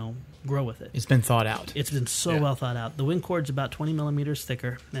just, grow with it. It's been thought out. It's been so well thought out. The wing cord's about 20 millimeters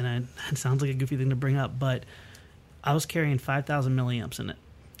thicker, and it sounds like a goofy thing to bring up, but I was carrying 5,000 milliamps in it,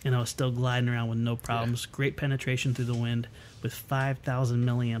 and I was still gliding around with no problems. Great penetration through the wind with 5,000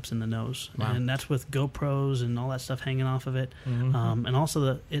 milliamps in the nose. Wow. And that's with GoPros and all that stuff hanging off of it. And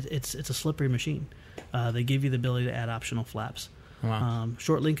also, it's a slippery machine. They give you the ability to add optional flaps. Wow.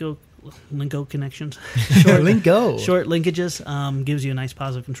 Short Linko connections. Linko. Short linkages gives you a nice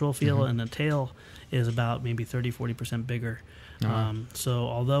positive control feel, and the tail is about maybe 30-40% bigger. So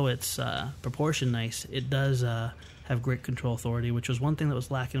although it's proportion nice, it does have great control authority, which was one thing that was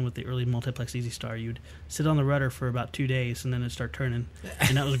lacking with the early multiplex Easy Star. You'd sit on the rudder for about 2 days and then it'd start turning,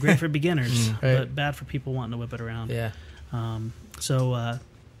 and that was great for beginners, but bad for people wanting to whip it around. Yeah. So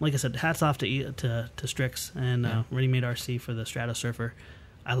like I said, hats off to Strix and Ready Made RC for the Strato Surfer.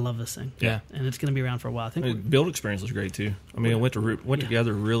 I love this thing. Yeah. And it's going to be around for a while. I think the build experience was great too. I mean, it went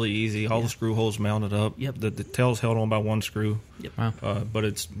together really easy. All the screw holes mounted up. Yep. The tail's held on by one screw. Yep. Wow. But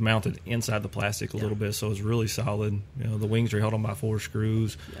it's mounted inside the plastic a little bit, so it's really solid. You know, the wings are held on by 4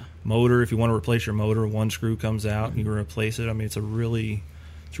 screws. Yeah. Motor, if you want to replace your motor, 1 screw comes out and you replace it. I mean, it's a really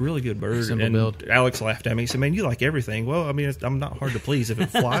good bird. Simple and build. Alex laughed at me. He said, "Man, you like everything." Well, I mean, I'm not hard to please. If it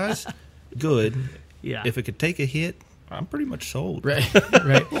flies, good. Yeah. If it could take a hit, I'm pretty much sold. Right.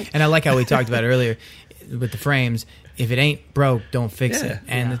 And I like how we talked about earlier with the frames. If it ain't broke, don't fix it.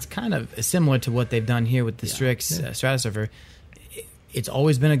 And it's kind of similar to what they've done here with the Strix Strato Surfer. It's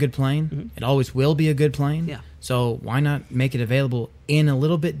always been a good plane. Mm-hmm. It always will be a good plane. Yeah. So why not make it available in a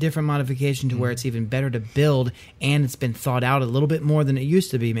little bit different modification to where it's even better to build, and it's been thought out a little bit more than it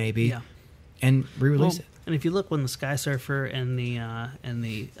used to be, maybe, and re-release it. And if you look when the Sky Surfer and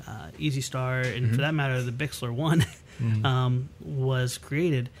the Easy Star, and for that matter, the Bixler 1 was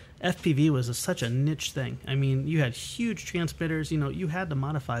created, FPV was such a niche thing. I mean, you had huge transmitters. You know, you had to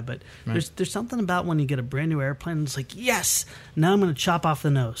modify, but there's something about when you get a brand new airplane. It's like, yes, now I'm going to chop off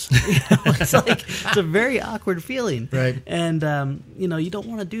the nose. It's like it's a very awkward feeling, right? And you know, you don't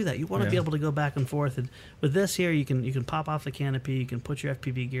want to do that. You want to be able to go back and forth. And with this here, you can pop off the canopy, you can put your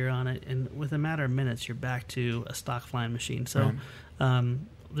FPV gear on it, and with a matter of minutes, you're back to a stock flying machine. So the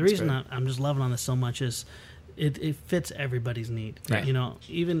reason I'm just loving on this so much is it fits everybody's need. Right. You know,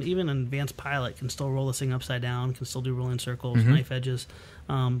 even an advanced pilot can still roll this thing upside down, can still do rolling circles, knife edges,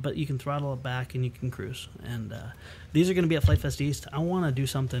 but you can throttle it back and you can cruise. And these are going to be at Flight Fest East. I want to do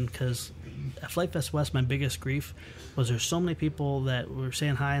something because at Flight Fest West, my biggest grief was there's so many people that were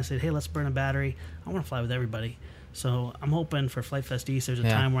saying hi and said, hey, let's burn a battery. I want to fly with everybody. So I'm hoping for Flight Fest East, there's a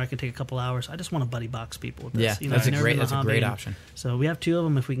time where I can take a couple hours. I just want to buddy box people with this. Yeah, you know, that's a great option. So we have 2 of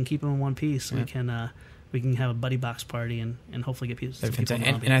them. If we can keep them in one piece, we can have a buddy box party and hopefully get people.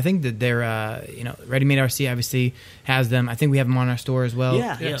 And I think that they're Ready Made RC obviously has them. I think we have them on our store as well.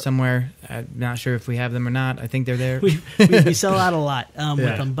 Somewhere. I'm not sure if we have them or not. I think they're there. we sell out a lot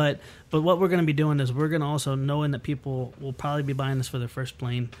with them, but what we're going to be doing is we're going to also, knowing that people will probably be buying this for their first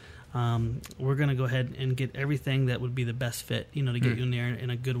plane, we're going to go ahead and get everything that would be the best fit, to get you in there in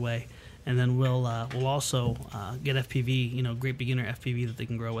a good way. And then we'll also get FPV, great beginner FPV that they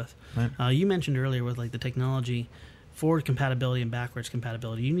can grow with. Right. You mentioned earlier with like the technology, forward compatibility and backwards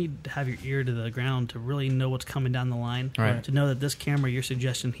compatibility. You need to have your ear to the ground to really know what's coming down the line. Right. To know that this camera, your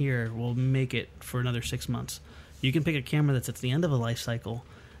suggestion here, will make it for another 6 months. You can pick a camera that's at the end of a life cycle,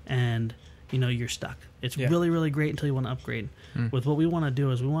 and you're stuck. It's really, really great until you want to upgrade. With what we want to do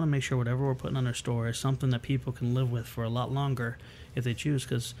is we want to make sure whatever we're putting on our store is something that people can live with for a lot longer if they choose,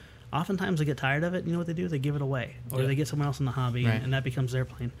 because oftentimes they get tired of it. You know what they do? They give it away, or they get someone else in the hobby, and that becomes their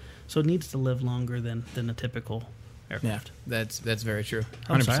plane. So it needs to live longer than a typical aircraft. Yeah, that's very true. 100%.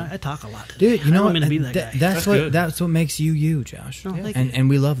 I'm sorry, I talk a lot today. Dude, you know what? To be that guy. That's what makes you, Josh. No, and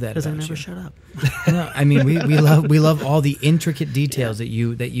we love that because I about never you. shut up. No, I mean we love all the intricate details that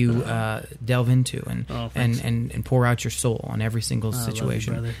you delve into and pour out your soul on every single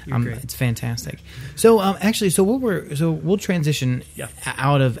situation. I love you, brother. You're great. It's fantastic. So we'll transition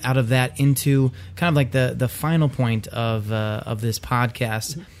out of that into kind of like the final point of this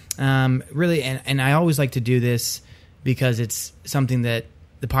podcast. Really, and I always like to do this because it's something that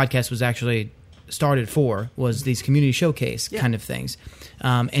the podcast was actually started for, was these community showcase kind of things.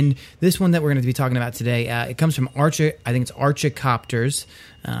 And this one that we're going to be talking about today, it comes from Archer. I think it's Archicopters.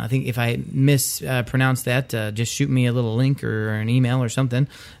 I think if I mispronounce that, just shoot me a little link or an email or something,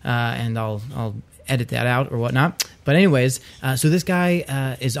 and I'll edit that out or whatnot. But anyways, so this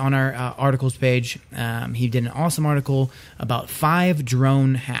guy is on our articles page. He did an awesome article about 5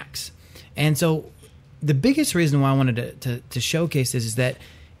 drone hacks. And so the biggest reason why I wanted to showcase this is that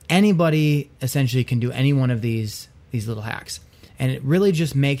anybody essentially can do any one of these little hacks. And it really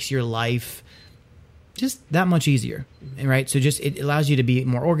just makes your life just that much easier, right? So it allows you to be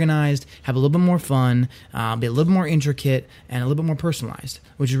more organized, have a little bit more fun, be a little bit more intricate, and a little bit more personalized,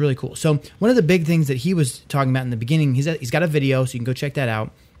 which is really cool. So one of the big things that he was talking about in the beginning, he's got a video, so you can go check that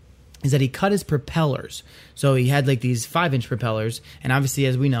out. is that he cut his propellers. So he had like these 5-inch propellers, and obviously,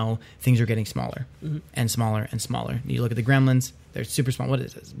 as we know, things are getting smaller and smaller and smaller. You look at the Gremlins; they're super small. What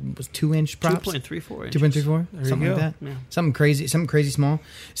is it? Was 2-inch props? 2.34 inches. 2.34, something like that. Yeah. Something crazy small.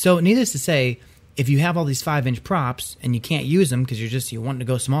 So, needless to say, if you have all these 5-inch props and you can't use them because you want to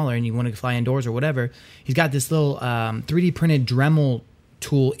go smaller and you want to fly indoors or whatever, he's got this little 3D printed Dremel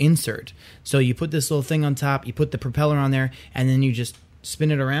tool insert. So you put this little thing on top, you put the propeller on there, and then you just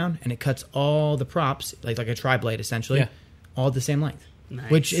spin it around, and it cuts all the props, like a tri-blade essentially, all at the same length.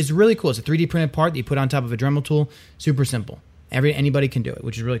 Nice. Which is really cool. It's a 3D printed part that you put on top of a Dremel tool. Super simple. Anybody can do it,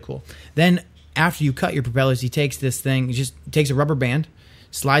 which is really cool. Then after you cut your propellers, he takes this thing, he just takes a rubber band,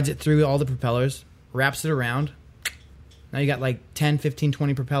 slides it through all the propellers, wraps it around. Now you got like 10, 15,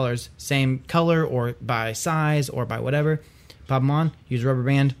 20 propellers, same color or by size or by whatever. Pop them on, use a rubber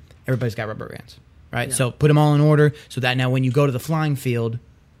band. Everybody's got rubber bands, right? Yeah. So put them all in order so that now when you go to the flying field,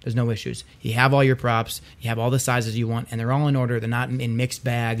 there's no issues. You have all your props, you have all the sizes you want, and they're all in order. They're not in mixed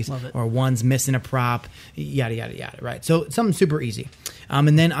bags or one's missing a prop, yada, yada, yada, right? So it's something super easy.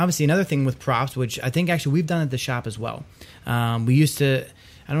 And then obviously another thing with props, which I think actually we've done at the shop as well. We used to...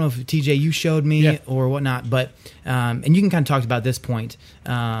 I don't know if TJ you showed me or whatnot, but and you can kind of talk about this point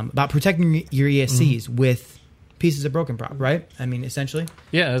about protecting your ESCs with pieces of broken prop, right? I mean, essentially.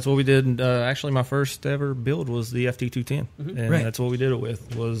 Yeah, that's what we did. Actually, my first ever build was the FT210, and Right. that's what we did it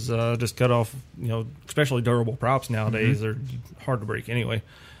with. Was just cut off, especially durable props nowadays they're hard to break anyway.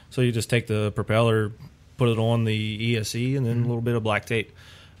 So you just take the propeller, put it on the ESC, and then a little bit of black tape.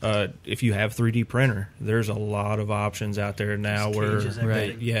 If you have 3D printer, there's a lot of options out there now Cages,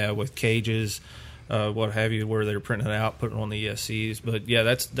 everything. with cages, what have you, where they're printing it out, putting it on the ESCs. But yeah,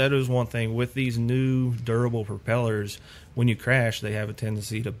 that is one thing with these new durable propellers. When you crash, they have a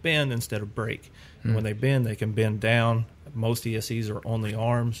tendency to bend instead of break. And when they bend, they can bend down. Most ESCs are on the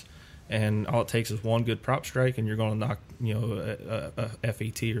arms, and all it takes is one good prop strike, and you're going to knock a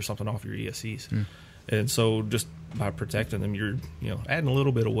FET or something off your ESCs. And so just by protecting them, you're adding a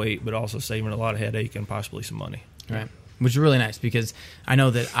little bit of weight, but also saving a lot of headache and possibly some money. Right. Which is really nice because I know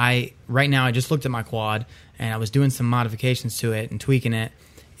that right now I just looked at my quad and I was doing some modifications to it and tweaking it,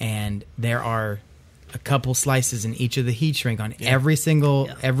 and there are a couple slices in each of the heat shrink on every single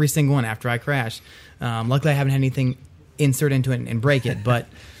one after I crash. Luckily I haven't had anything insert into it and break it, but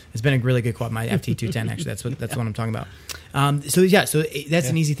it's been a really good quad. My FT210 actually, that's what I'm talking about. So that's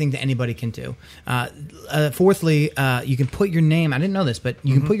an easy thing that anybody can do. Fourthly, you can put your name. I didn't know this, but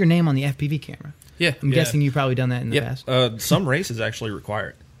you can put your name on the FPV camera. Yeah, I'm guessing you've probably done that in the past. Some races actually require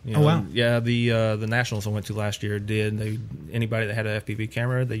it. Oh wow! Yeah, the nationals I went to last year did. Anybody that had an FPV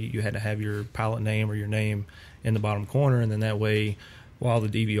camera, you had to have your pilot name or your name in the bottom corner, and then that way, while the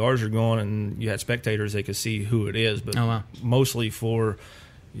DVRs are going and you had spectators, they could see who it is. But mostly for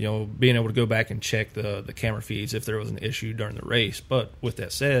being able to go back and check the camera feeds if there was an issue during the race. But with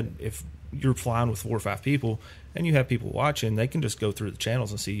that said, if you're flying with 4 or 5 people and you have people watching, they can just go through the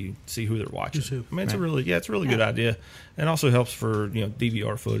channels and see who they're watching. I mean, it's a really good idea, and also helps for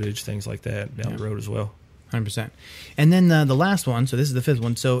DVR footage, things like that down the road as well. 100%. And then the last one. So this is the 5th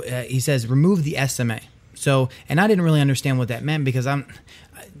one. So he says remove the SMA. So, and I didn't really understand what that meant because I'm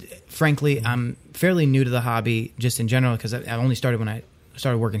fairly new to the hobby just in general because I only started when I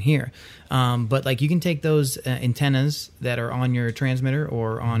started working here. But like you can take those antennas that are on your transmitter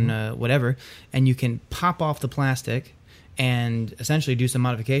or on whatever, and you can pop off the plastic and essentially do some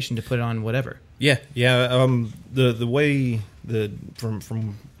modification to put it on whatever. Yeah. The way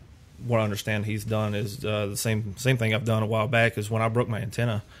from what I understand he's done is the same thing I've done a while back. Is when I broke my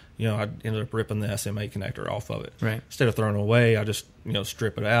antenna, I ended up ripping the SMA connector off of it. Right. Instead of throwing it away, I just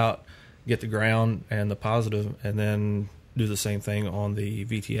strip it out, get the ground and the positive, and then do the same thing on the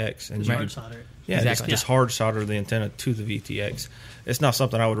VTX. And hard solder it. Yeah, exactly. just hard solder the antenna to the VTX. It's not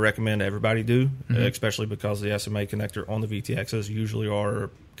something I would recommend everybody do, especially because the SMA connector on the VTXs usually are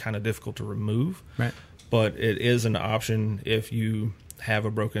kind of difficult to remove. Right. But it is an option if you have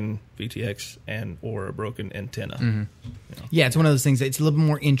a broken VTX or a broken antenna. Yeah, it's one of those things that it's a little bit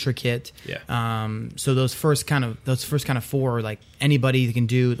more intricate. Yeah. So those first kind of 4 are like anybody can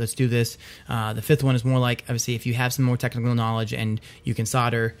do. Let's do this. The 5th one is more like obviously if you have some more technical knowledge and you can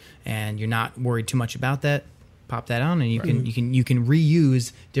solder and you're not worried too much about that, pop that on and you can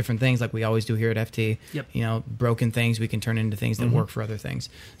reuse different things like we always do here at FT. Yep. Broken things we can turn into things that work for other things.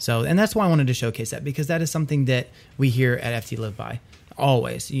 So and that's why I wanted to showcase that because that is something that we here at FT live by.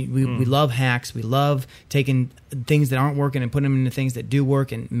 Always. We love hacks. We love taking things that aren't working and putting them into things that do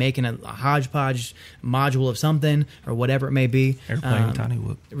work and making a hodgepodge module of something or whatever it may be. Airplane Tiny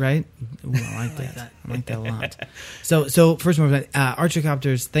Whoop. Right? Ooh, I like that. I like that a lot. So first of all,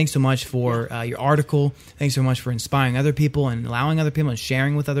 Archicopters, thanks so much for your article. Thanks so much for inspiring other people and allowing other people and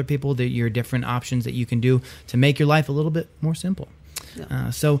sharing with other people your different options that you can do to make your life a little bit more simple. Yeah.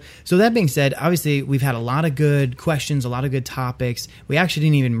 So that being said, obviously we've had a lot of good questions, a lot of good topics. We actually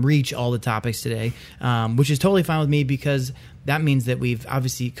didn't even reach all the topics today, which is totally fine with me because that means that we've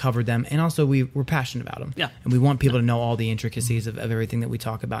obviously covered them, and also we're passionate about them. Yeah. And we want people to know all the intricacies of everything that we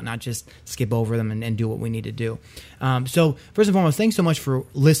talk about, not just skip over them and do what we need to do. So first and foremost, thanks so much for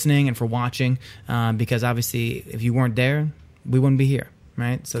listening and for watching, because obviously if you weren't there, we wouldn't be here.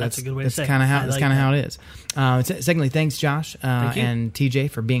 Right, so that's a good way to say. That's kind of how it is. Secondly, thanks Josh and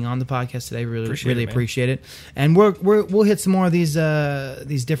TJ for being on the podcast today. Really appreciate it. And we'll hit some more of these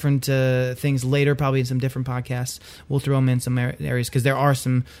different things later, probably in some different podcasts. We'll throw them in some areas because there are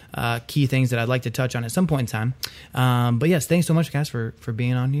some key things that I'd like to touch on at some point in time. But yes, thanks so much, guys, for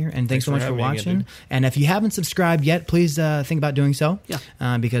being on here, and thanks so much for watching. Again, and if you haven't subscribed yet, please think about doing so.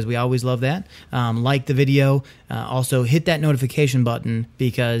 Yeah, because we always love that. Like the video. Also, hit that notification button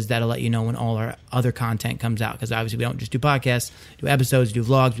because that'll let you know when all our other content comes out. Because obviously we don't just do podcasts, do episodes, do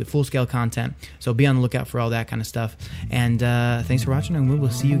vlogs, do full-scale content. So be on the lookout for all that kind of stuff. And thanks for watching, and we will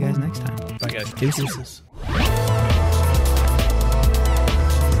see you guys next time. Bye, guys. Deuces.